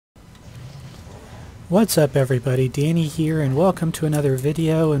What's up everybody, Danny here and welcome to another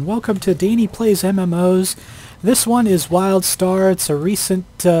video and welcome to Danny Plays MMOs. This one is WIldstar. It's a recent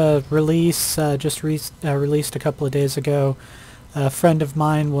release, released a couple of days ago. A friend of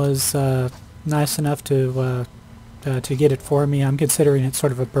mine was nice enough to get it for me. I'm considering it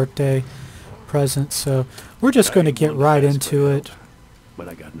sort of a birthday present, so we're just going to get right into it. But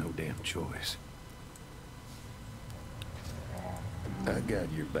I got no damn choice. I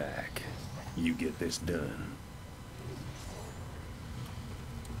got your back. You get this done.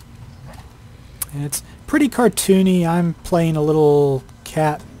 And it's pretty cartoony. I'm playing a little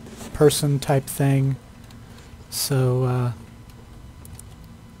cat person type thing, so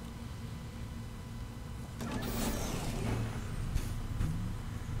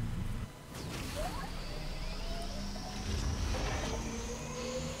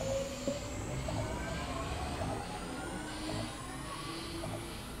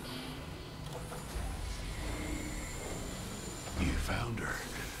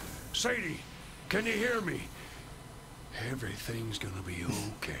Sadie, can you hear me? Everything's gonna be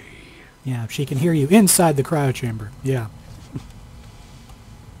okay. yeah, she can hear you inside the cryo chamber. Yeah.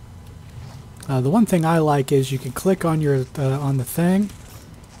 The one thing I like is you can click on your on the thing,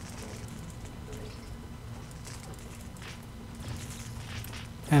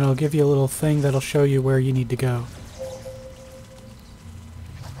 and it'll give you a little thing that'll show you where you need to go.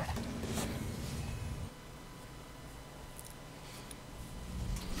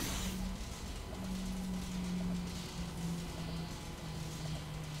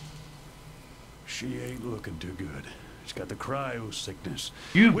 She ain't looking too good. She's got the cryo sickness.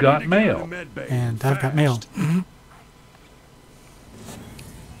 You've got mail. And I've got mail.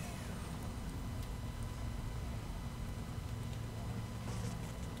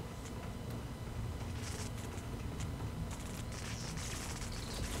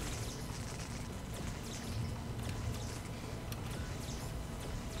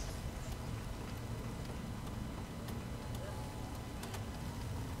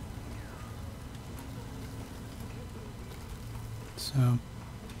 So,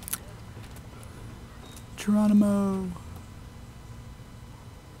 Geronimo.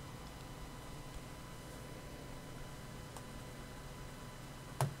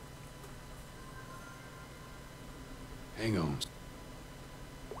 Hang on.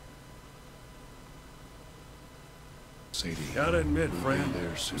 Sadie. Gotta admit, friend,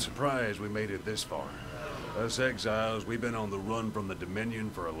 there's a surprise we made it this far. Us exiles, we've been on the run from the Dominion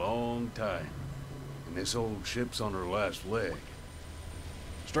for a long time. And this old ship's on her last leg.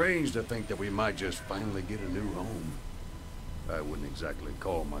 Strange to think that we might just finally get a new home. I wouldn't exactly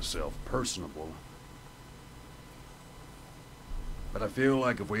call myself personable. But I feel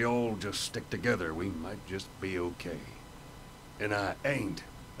like if we all just stick together, we might just be okay. And I ain't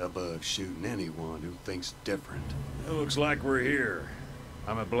above shooting anyone who thinks different. It looks like we're here.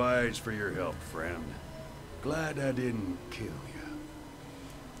 I'm obliged for your help, friend. Glad I didn't kill you.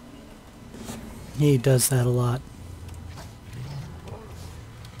 He does that a lot.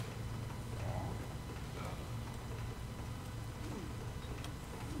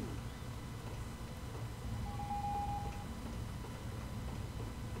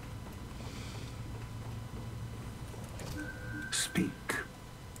 Speak.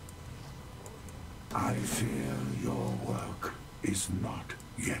 I fear your work is not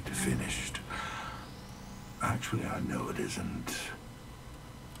yet finished. Actually, I know it isn't.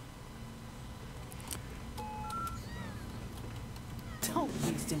 Don't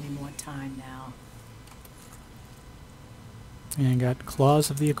waste any more time now. And got Claws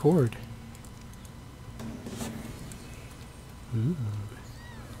of the Accord. Ooh.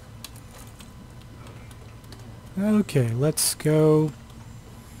 Okay, let's go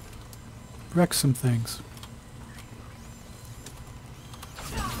wreck some things.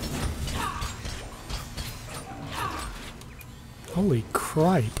 Holy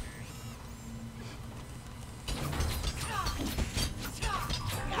cripe.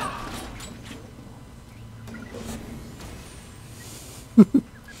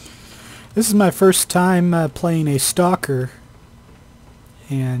 This is my first time playing a stalker,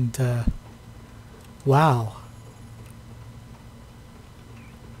 and wow.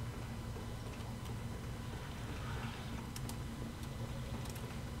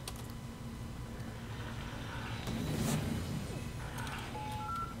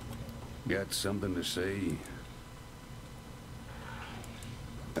 Got something to say?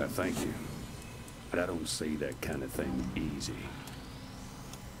 Thank you. But I don't say that kind of thing easy.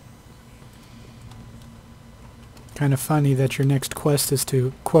 Kind of funny that your next quest is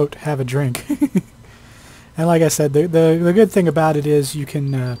to, quote, have a drink. And like I said, the good thing about it is you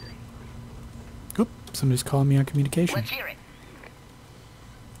can... somebody's calling me on communication. Let's hear it.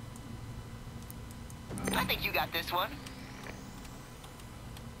 I think you got this one.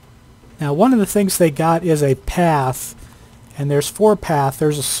 Now, one of the things they got is a path, and there's 4 paths.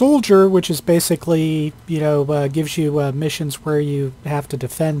 There's a soldier, which is basically, you know, gives you missions where you have to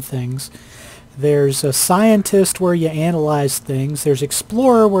defend things. There's a scientist where you analyze things. There's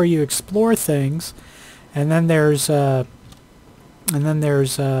explorer where you explore things, and then there's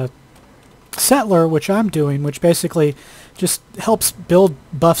settler, which I'm doing, which basically just helps build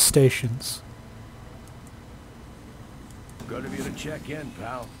buff stations. Good of you to check in,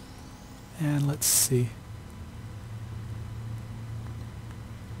 pal. And let's see.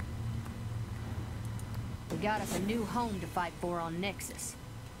 We got us a new home to fight for on Nexus.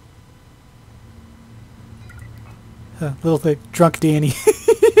 Little thing, drunk Danny.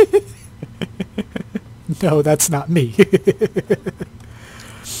 No, that's not me.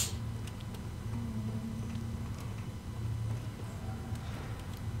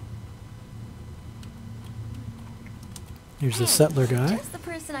 Here's the settler guy. Just the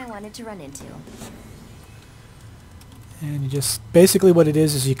person I wanted to run into. And you just, basically what it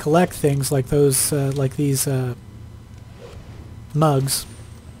is you collect things like those, like these, mugs.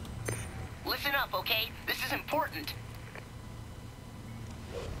 Listen up, okay? This is important.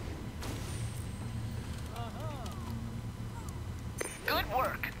 Good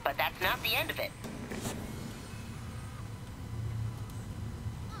work, but that's not the end of it.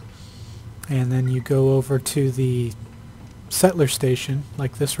 And then you go over to the settler station,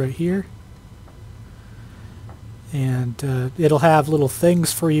 like this right here. And it'll have little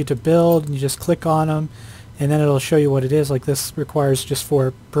things for you to build, and you just click on them, and then it'll show you what it is. Like this requires just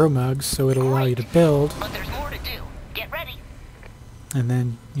 4 brew mugs, so it'll allow you to build. But there's more to do. Get ready. And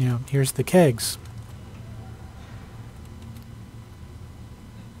then, you know, here's the kegs.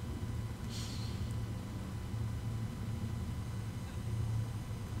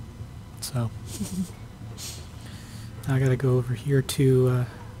 So, I gotta go over here to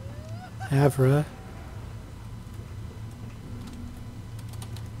Avra.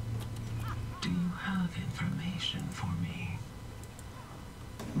 Do you have information for me?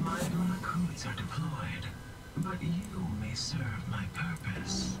 My black hoods are deployed, but you may serve my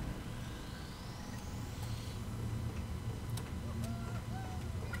purpose.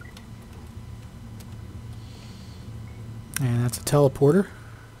 And that's a teleporter.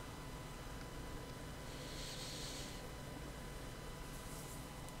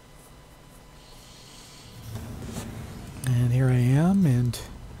 And here I am, and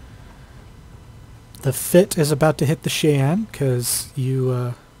the fit is about to hit the Shan, because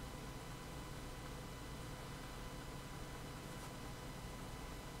you,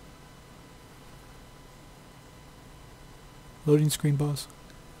 loading screen, boss.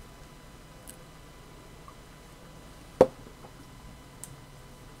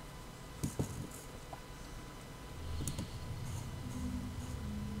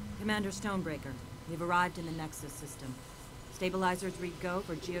 Commander Stonebreaker, we've arrived in the Nexus system. Stabilizers read go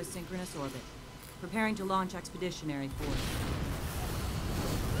for geosynchronous orbit. Preparing to launch expeditionary force.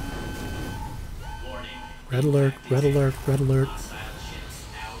 Red alert, red alert, red alert.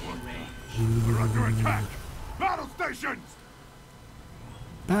 We're under attack! Battle stations!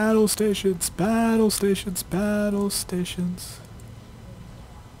 Battle stations, battle stations, battle stations.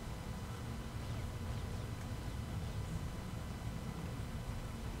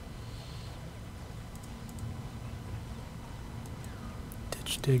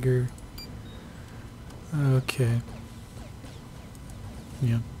 Ditch digger. Okay.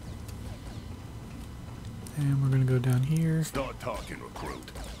 Yeah. And we're gonna go down here. Start talking,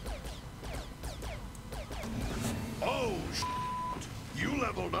 recruit. Oh, you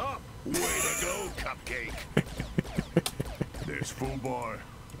leveled up. Way to go, cupcake. There's Fubar,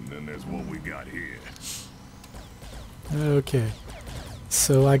 and then there's what we got here. Okay.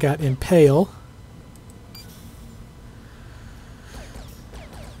 So I got Impale.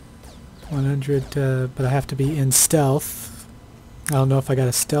 100, but I have to be in stealth. I don't know if I got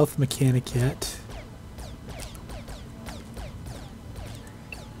a stealth mechanic yet.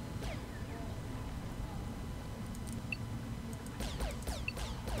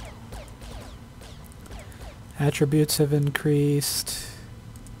 Attributes have increased.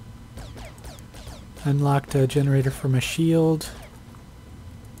 Unlocked a generator for my shield.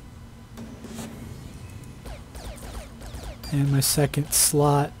 And my second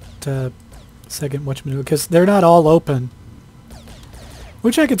slot, second whatchamacallit, because they're not all open.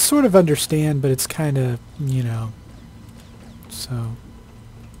 Which I could sort of understand, but it's kind of, you know, so.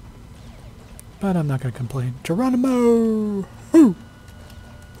 But I'm not going to complain. Geronimo! Woo!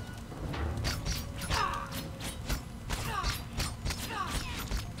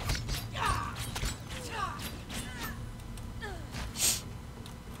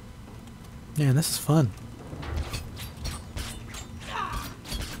 Man, this is fun.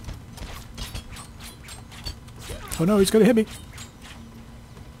 Oh no, he's gonna hit me.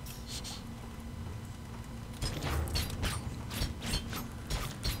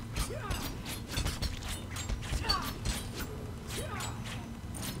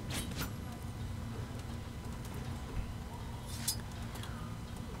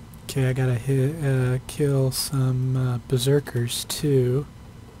 Okay, I gotta kill some berserkers too.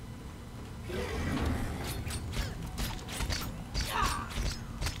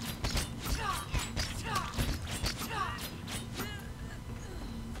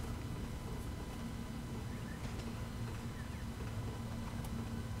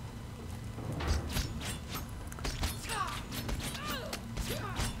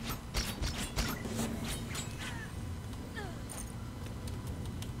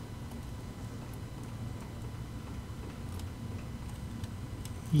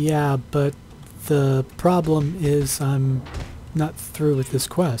 Yeah, but the problem is I'm not through with this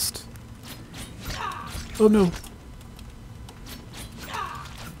quest. Oh no.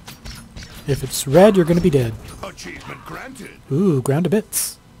 If it's red, you're gonna be dead. Achievement granted. Ooh, ground to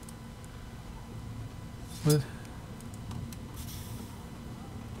bits. What?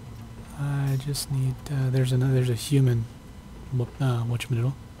 I just need, there's a human,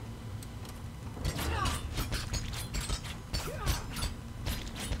 whatchamadiddle.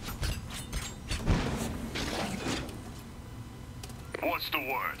 What's the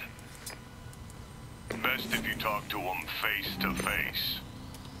word? Best if you talk to him face to face.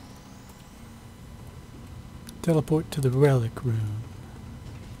 Teleport to the relic room.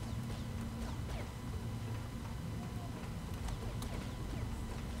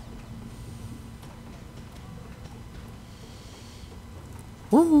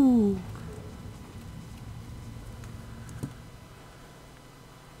 Woo!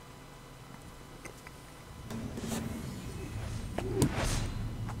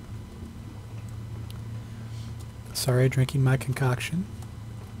 Sorry, drinking my concoction.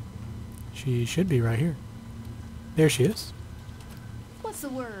 She should be right here. There she is. What's the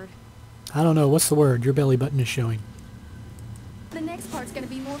word? I don't know. What's the word? Your belly button is showing. The next part's gonna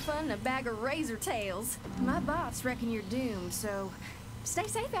be more fun than a bag of razor tails. My bots reckon you're doomed, so stay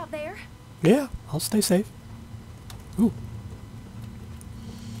safe out there. Yeah, I'll stay safe. Ooh.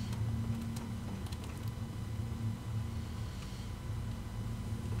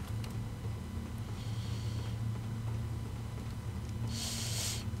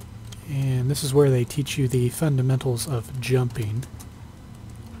 And this is where they teach you the fundamentals of jumping.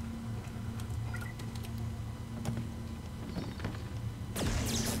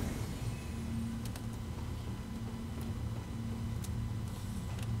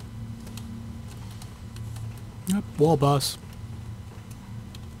 Yep, wall boss.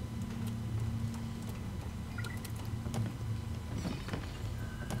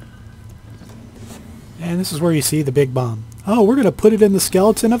 And this is where you see the big bomb. Oh, we're going to put it in the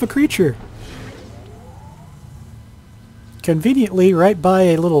skeleton of a creature. Conveniently, right by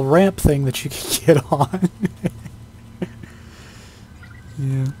a little ramp thing that you can get on.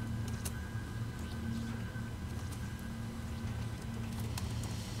 Yeah.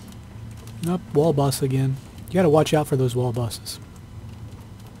 Nope, wall boss again. You gotta watch out for those wall bosses.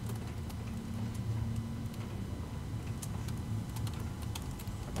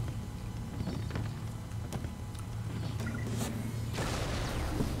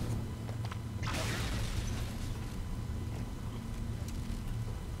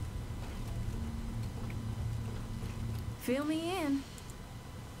 Fill me in.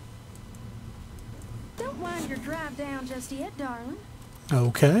 Don't wind your drive down just yet, darling.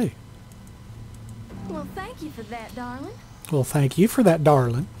 Okay. Well, thank you for that, darling. Well, thank you for that,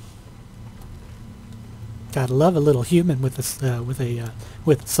 darling. Gotta love a little human with a with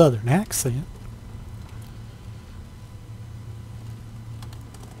a southern accent.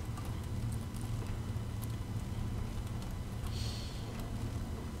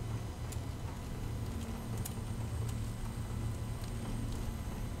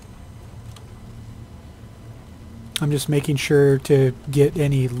 I'm just making sure to get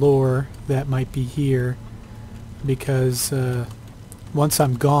any lore that might be here, because once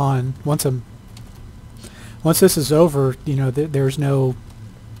I'm gone, once this is over, you know, there is no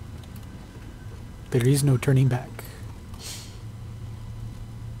turning back.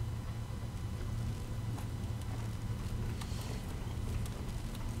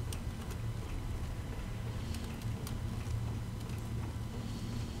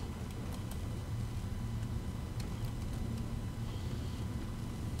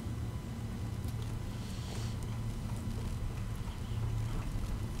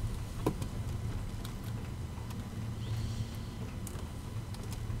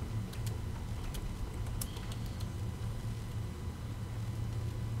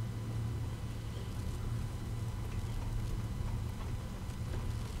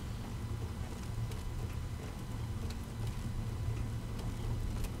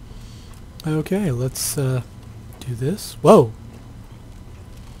 Okay, let's do this. Whoa!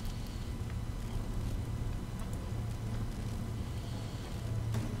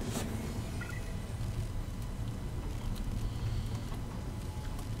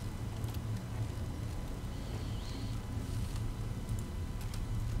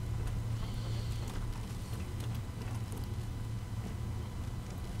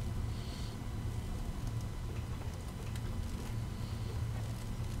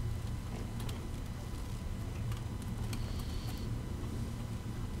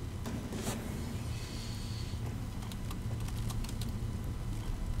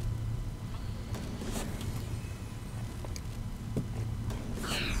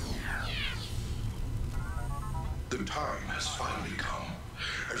 The time has finally come.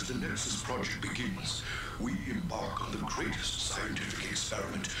 As the Nexus project begins, we embark on the greatest scientific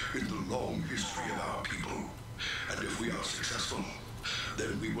experiment in the long history of our people. And if we are successful,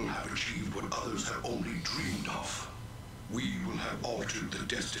 then we will have achieved what others have only dreamed of. We will have altered the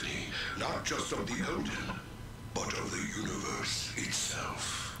destiny, not just of the Elden, but of the universe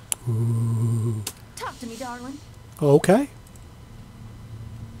itself. Ooh. Talk to me, darling. Okay.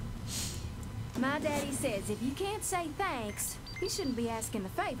 My daddy says if you can't say thanks, you shouldn't be asking the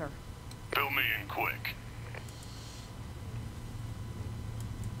favor. Fill me in quick.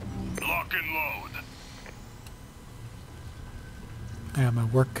 Lock and load. I have my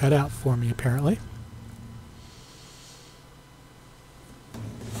work cut out for me, apparently.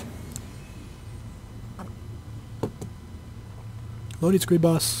 Loading screen,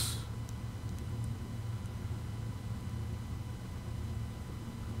 boss.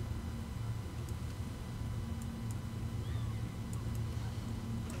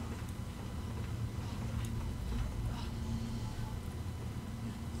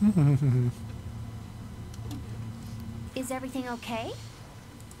 Is everything okay?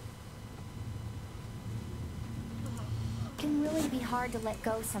 It can really be hard to let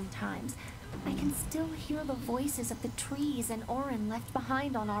go sometimes. I can still hear the voices of the trees and Orin left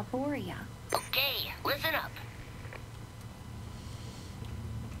behind on Arborea. Okay, listen up.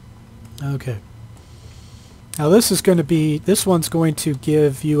 Okay. Now this is going to be, this one's going to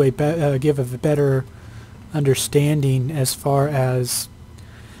give you a better understanding as far as,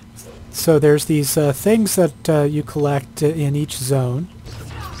 so there's these things that you collect in each zone.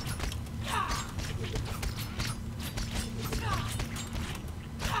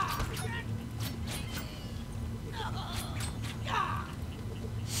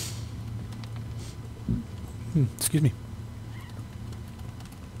 Excuse me.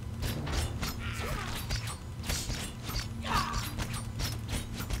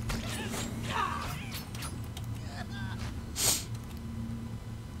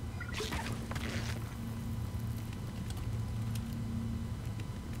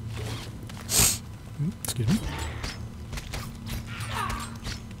 Excuse me.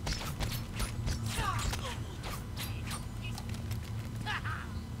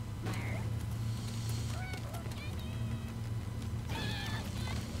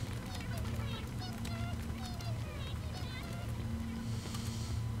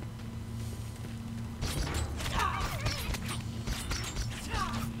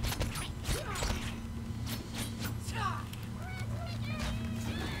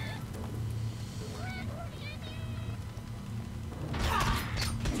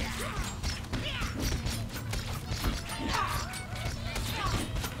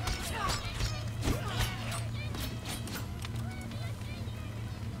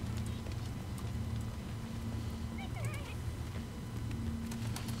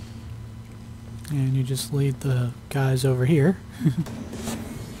 And you just lead the guys over here.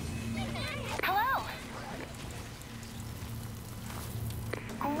 Hello.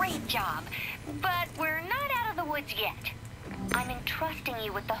 Great job. But we're not out of the woods yet. I'm entrusting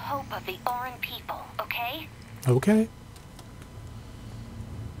you with the hope of the Orin people, okay? Okay.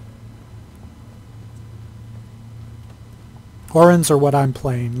 Orins are what I'm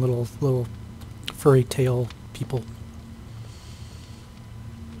playing, little furry tail people.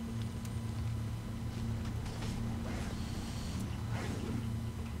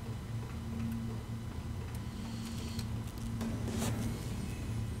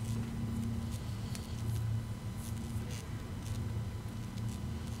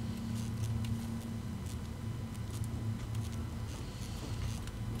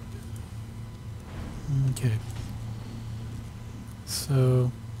 Okay.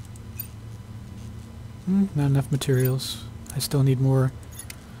 So, not enough materials. I still need more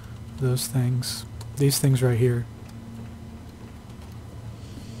of those things. These things right here.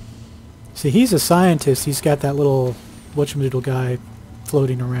 See, he's a scientist. He's got that little whatchamadoodle guy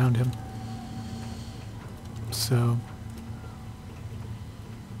floating around him. So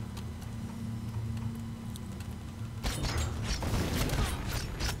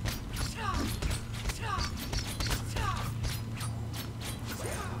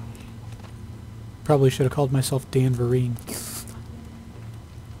probably should have called myself Danverine.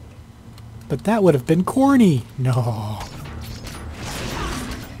 But that would have been corny. No.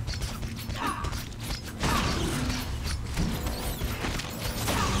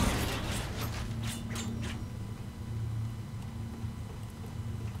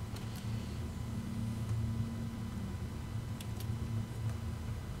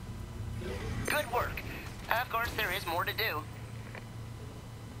 Good work. Of course, there is more to do.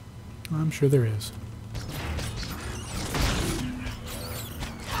 I'm sure there is.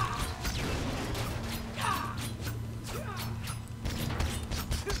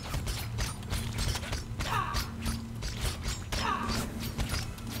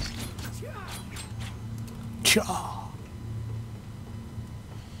 Cha.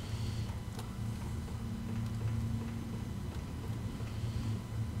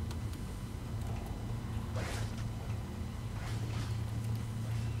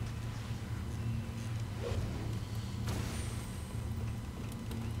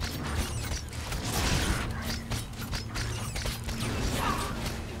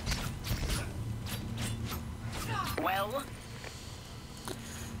 Well?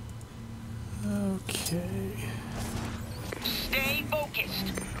 Okay. Stay focused.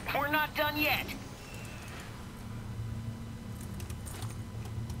 We're not done yet.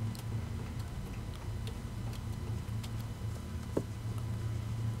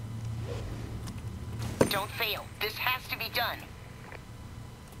 Don't fail. This has to be done.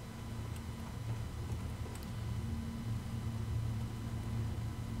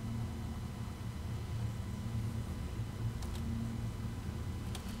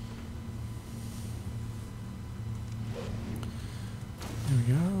 There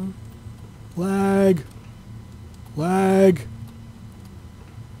we go. Lag. Lag.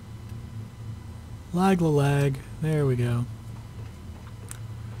 Lag la lag. There we go.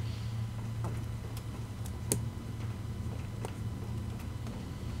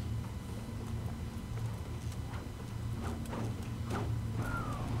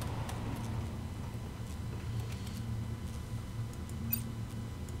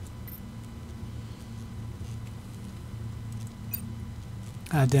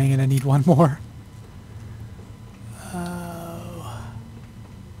 Ah, dang it, I need one more. Oh.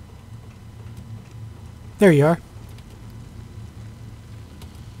 There you are.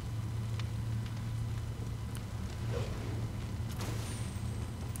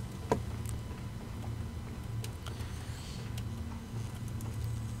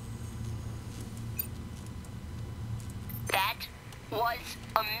 That was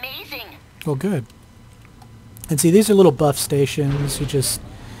amazing. Well, good. And see, these are little buff stations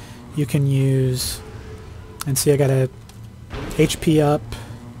you can use. And see, I got a HP up.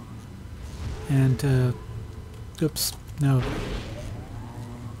 And, oops, no.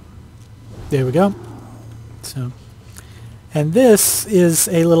 There we go. So, and this is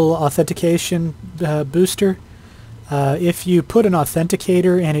a little authentication booster. If you put an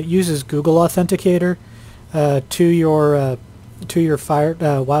authenticator and it uses Google Authenticator to your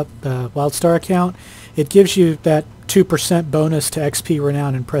WIldstar account, it gives you that 2% bonus to XP,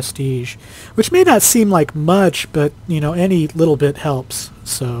 Renown, and Prestige, which may not seem like much, but you know, any little bit helps.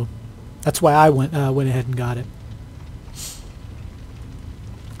 So that's why I went ahead and got it.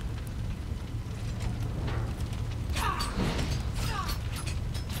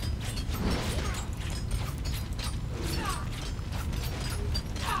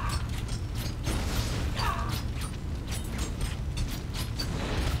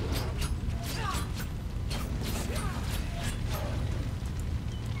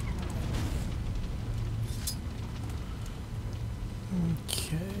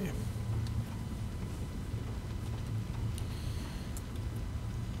 Okay.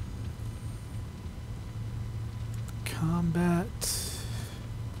 Combat.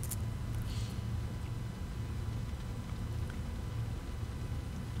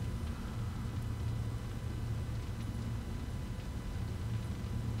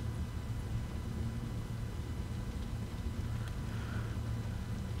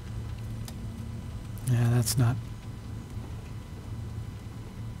 Yeah, that's not...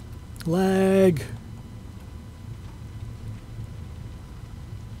 Lag.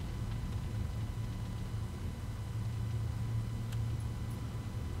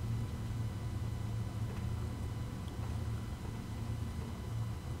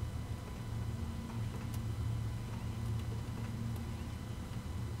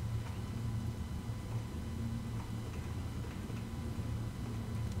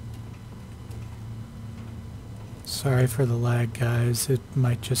 Sorry for the lag, guys. It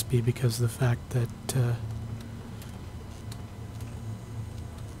might just be because of the fact that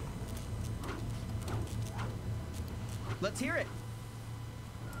Let's hear it.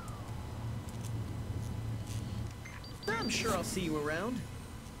 I'm sure I'll see you around.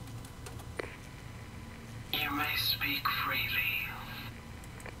 You may speak freely.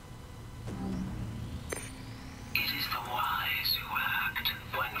 It is the wise who act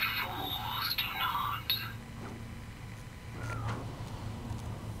when fools do not.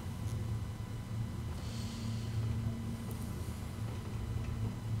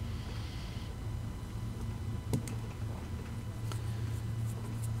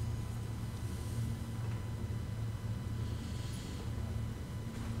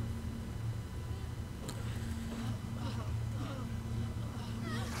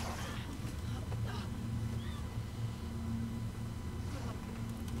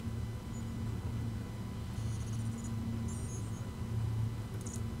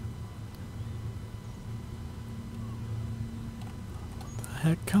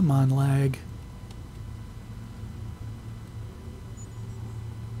 heck, come on, lag.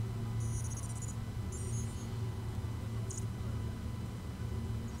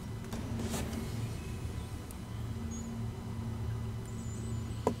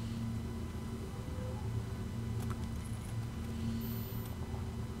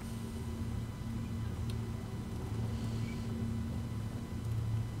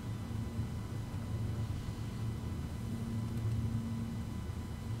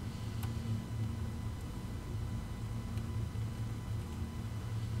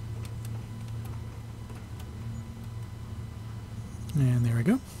 And there we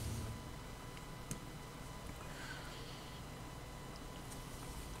go.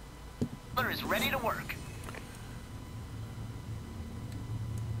 Is ready to work.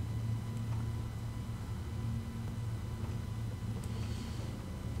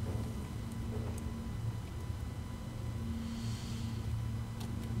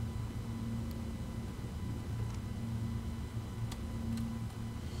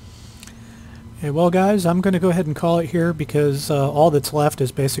 Okay, well guys, I'm going to go ahead and call it here because all that's left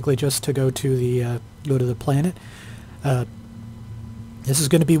is basically just to go to the planet. This is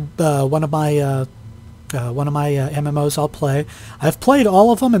going to be one of my MMOs I'll play. I've played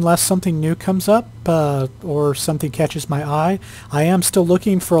all of them unless something new comes up or something catches my eye. I am still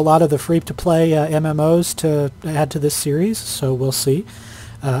looking for a lot of the free-to-play MMOs to add to this series, so we'll see.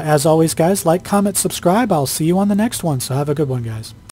 As always, guys, like, comment, subscribe. I'll see you on the next one, so have a good one, guys.